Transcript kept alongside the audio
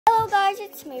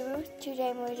it's me, Ruth.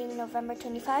 Today I'm reading November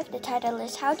 25. The title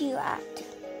is How Do You Act?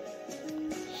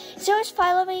 Zoe is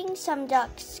following some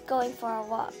ducks going for a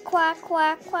walk. Quack,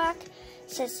 quack, quack,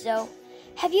 says Zoe.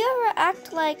 Have you ever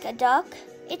acted like a duck?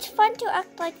 It's fun to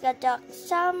act like a duck,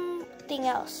 something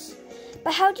else.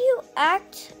 But how do you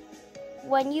act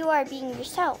when you are being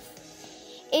yourself?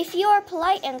 If you are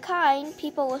polite and kind,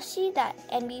 people will see that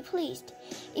and be pleased.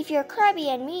 If you're crabby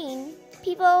and mean,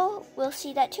 people will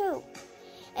see that too,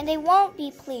 and they won't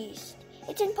be pleased.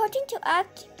 It's important to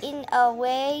act in a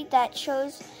way that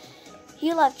shows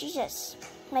you love Jesus.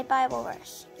 My Bible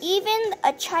verse. Even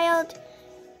a child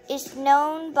is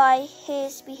known by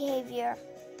his behavior.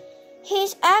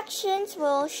 His actions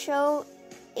will show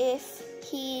if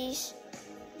he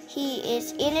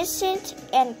is innocent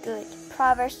and good.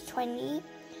 Proverbs 20,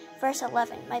 verse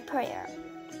 11. My prayer.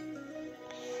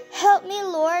 Help me,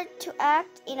 Lord, to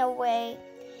act in a way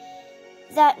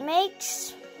that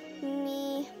makes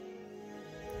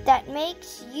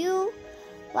you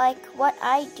like what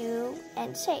I do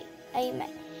and say. Amen.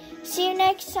 See you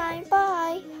next time.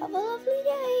 Bye. Have a lovely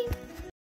day.